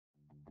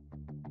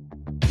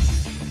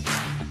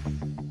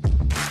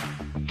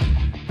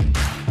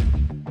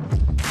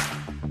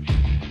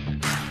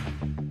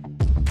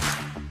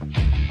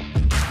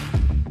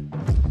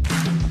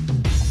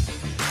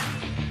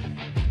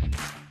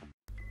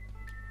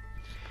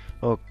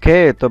ওকে,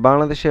 তো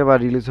বাংলাদেশে এবার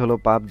রিলিজ হলো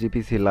PUBG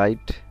PC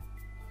Lite.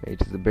 It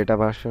is the beta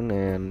version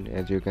and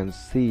as you can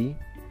see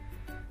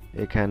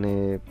এখানে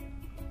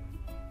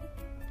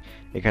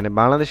এখানে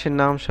বাংলাদেশের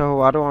নাম সহ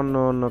আরো অন্য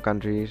অন্য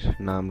কান্ট্রির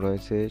নাম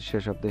রয়েছে।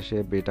 সেসব দেশে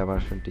বেটা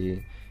ভার্সনটি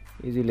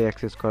ইজিলি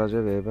অ্যাক্সেস করা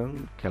যাবে এবং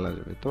খেলা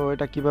যাবে। তো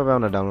এটা কিভাবে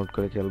আমরা ডাউনলোড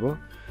করে খেলবো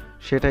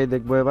সেটাই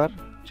দেখবো এবার।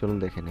 চলুন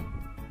দেখে নিই।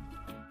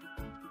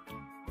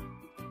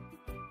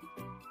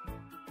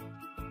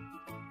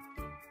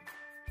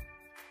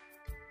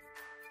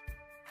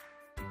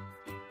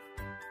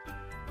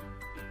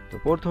 তো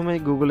প্রথমেই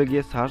গুগলে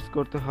গিয়ে সার্চ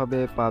করতে হবে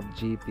PUBG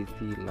PC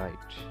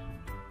Lite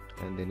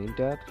and then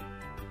enter।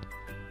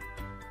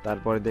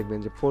 তারপরে দেখবেন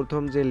যে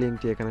প্রথম যে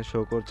লিঙ্কটি এখানে শো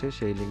করছে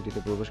সেই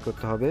লিঙ্কটিতে প্রবেশ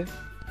করতে হবে।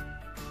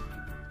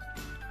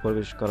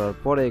 প্রবেশ করার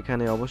পরে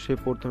এখানে অবশ্যই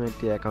প্রথমে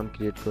একটি অ্যাকাউন্ট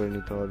ক্রিয়েট করে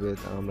নিতে হবে।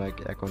 আমরা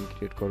অ্যাকাউন্ট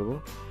ক্রিয়েট করব।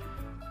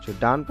 তো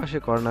ডান পাশে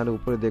কর্নারে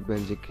উপরে দেখবেন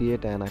যে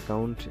ক্রিয়েট অ্যান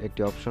অ্যাকাউন্ট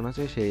একটি অপশন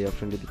আছে, সেই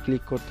অপশনটিতে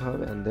ক্লিক করতে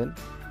হবে এন্ড দেন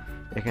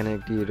এখানে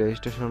একটি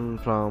রেজিস্ট্রেশন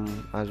ফর্ম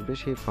আসবে,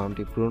 সেই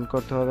ফর্মটি পূরণ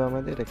করতে হবে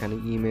আমাদের। এখানে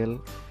email,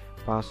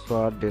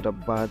 password, date of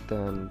birth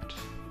and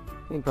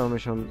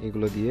information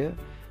এগুলো দিয়ে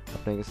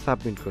আপনাকে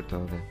সাবমিট করতে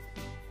হবে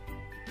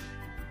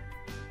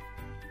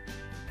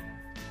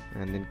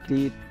and then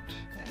create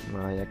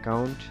my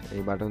account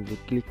এই বাটনটি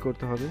ক্লিক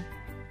করতে হবে।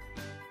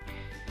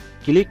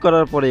 ক্লিক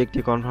করার পরে একটি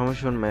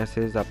কনফার্মেশন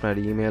মেসেজ আপনার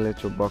ইমেইলের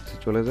বক্সে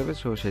চলে যাবে,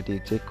 সো সেটি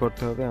চেক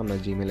করতে হবে। আমরা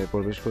জিমেইলে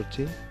প্রবেশ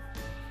করছি।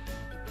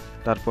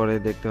 তারপরে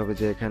দেখতে হবে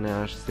যে এখানে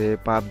আসছে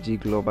PUBG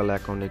গ্লোবাল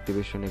অ্যাকাউন্ট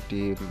অ্যাক্টিভেশন একটি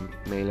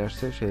মেইল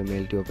আসছে, সেই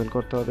মেইলটি ওপেন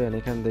করতে হবে। আর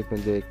এখানে দেখবেন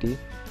যে একটি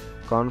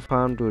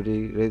কনফার্ম টু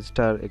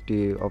রেজিস্টার একটি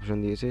অপশন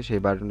দিয়েছে, সেই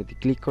বাটনটিতে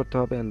ক্লিক করতে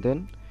হবে অ্যান্ড দেন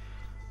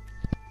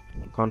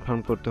কনফার্ম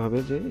করতে হবে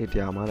যে এটি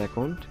আমার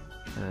অ্যাকাউন্ট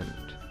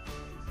অ্যান্ড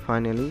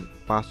ফাইনালি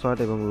পাসওয়ার্ড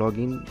এবং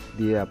লগইন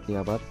দিয়ে আপনি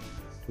আবার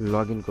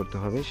লগইন করতে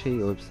হবে সেই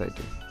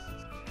ওয়েবসাইটে।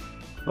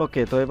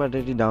 ওকে, তো এবার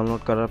এটি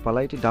ডাউনলোড করার পালা।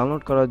 এটি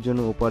ডাউনলোড করার জন্য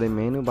উপরে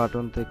মেনু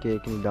বাটন থেকে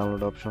একটি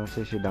ডাউনলোড অপশন আছে,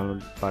 সেই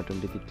ডাউনলোড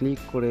বাটনটিতে ক্লিক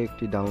করে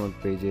একটি ডাউনলোড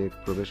পেজে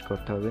প্রবেশ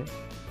করতে হবে।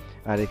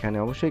 আর এখানে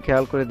অবশ্যই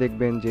খেয়াল করে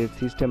দেখবেন যে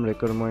সিস্টেম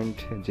রিকোয়ারমেন্ট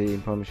যে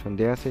ইনফরমেশন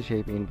দেওয়া আছে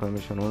সেই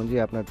ইনফরমেশন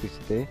অনুযায়ী আপনার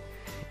পিসিতে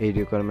এই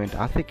রিকোয়ারমেন্ট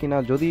আছে কিনা।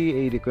 যদি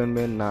এই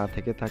রিকোয়ারমেন্ট না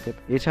থেকে থাকে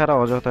এছাড়া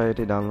অযথা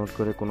এটি ডাউনলোড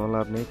করে কোনো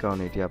লাভ নেই, কারণ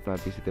এটি আপনার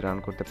পিসিতে রান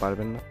করতে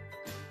পারবেন না।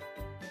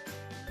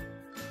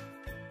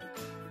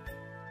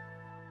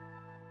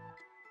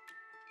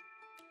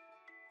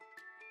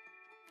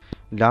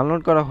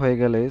 ডাউনলোড করা হয়ে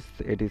গেলে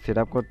এটি সেট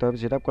আপ করতে হবে।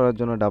 সেট আপ করার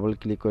জন্য ডাবল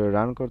ক্লিক করে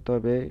রান করতে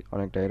হবে,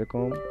 অনেকটা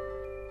এরকম।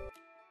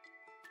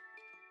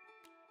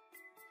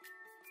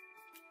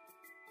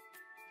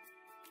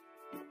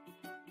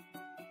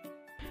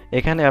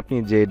 এখানে আপনি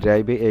যে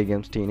ড্রাইভে এই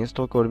গেমসটি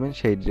ইনস্টল করবেন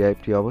সেই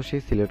ড্রাইভটি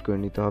অবশ্যই সিলেক্ট করে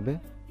নিতে হবে।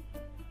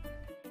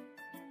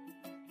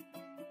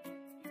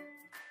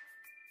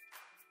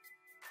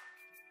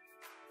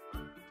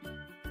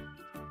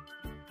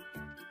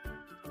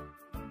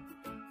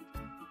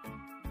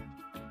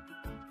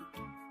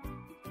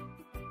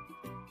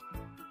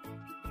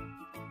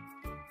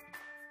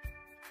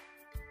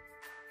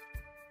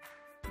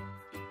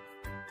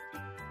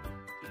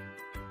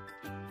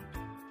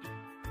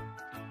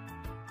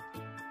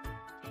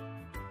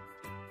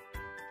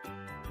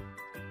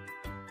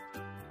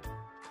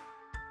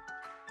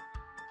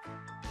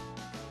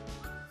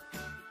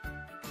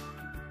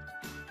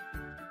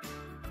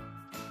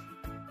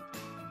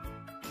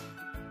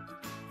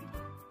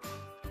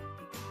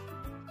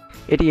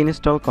 এটি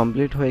ইনস্টল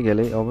কমপ্লিট হয়ে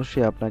গেলে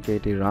অবশ্যই আপনাকে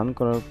এটি রান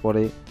করার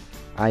পরে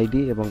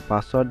আইডি এবং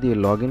পাসওয়ার্ড দিয়ে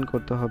লগইন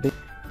করতে হবে।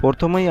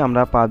 প্রথমেই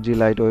আমরা PUBG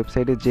লাইট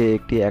ওয়েবসাইটে যে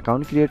একটি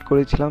অ্যাকাউন্ট ক্রিয়েট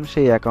করেছিলাম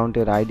সেই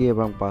অ্যাকাউন্টের আইডি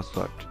এবং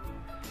পাসওয়ার্ড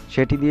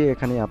সেটি দিয়ে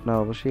এখানে আপনার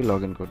অবশ্যই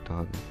লগইন করতে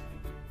হবে।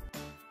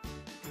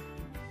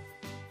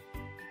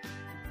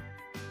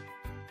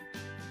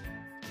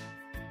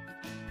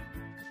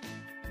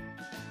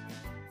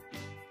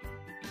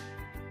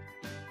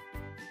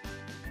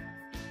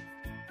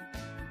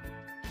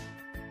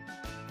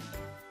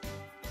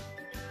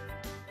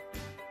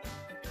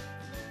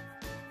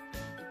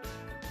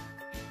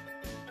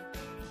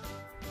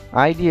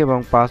 আইডি এবং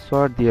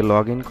পাসওয়ার্ড দিয়ে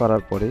লগইন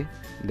করার পরে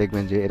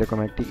দেখবেন যে এরকম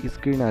একটি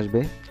স্ক্রিন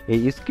আসবে।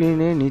 এই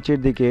স্ক্রিনের নিচের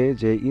দিকে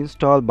যে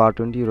ইনস্টল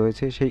বাটনটি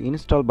রয়েছে সেই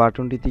ইনস্টল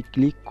বাটনটিতে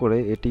ক্লিক করে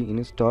এটি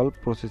ইনস্টল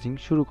প্রসেসিং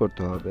শুরু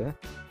করতে হবে।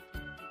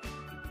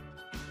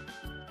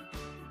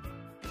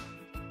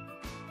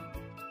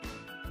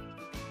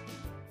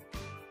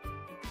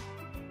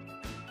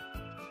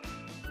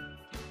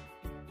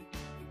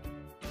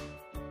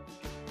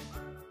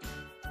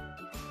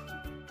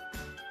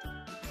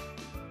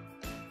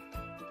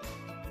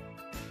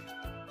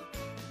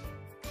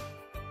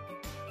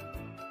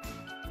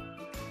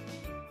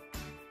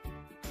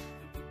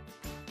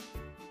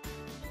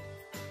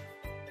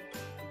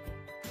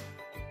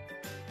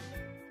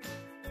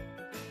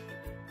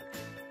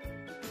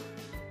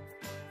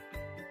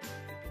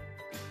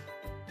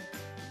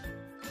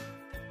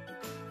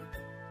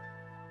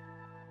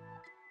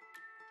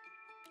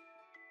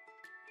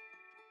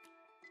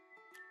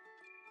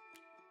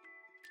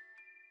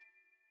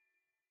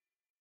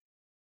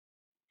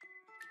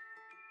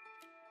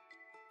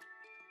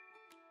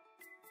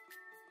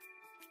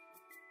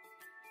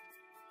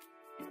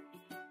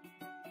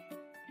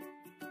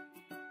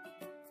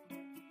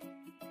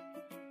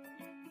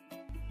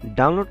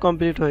 ডাউনলোড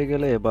কমপ্লিট হয়ে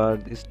গেলে এবার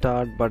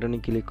স্টার্ট বাটনে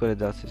ক্লিক করে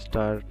just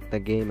start the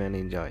game and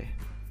enjoy.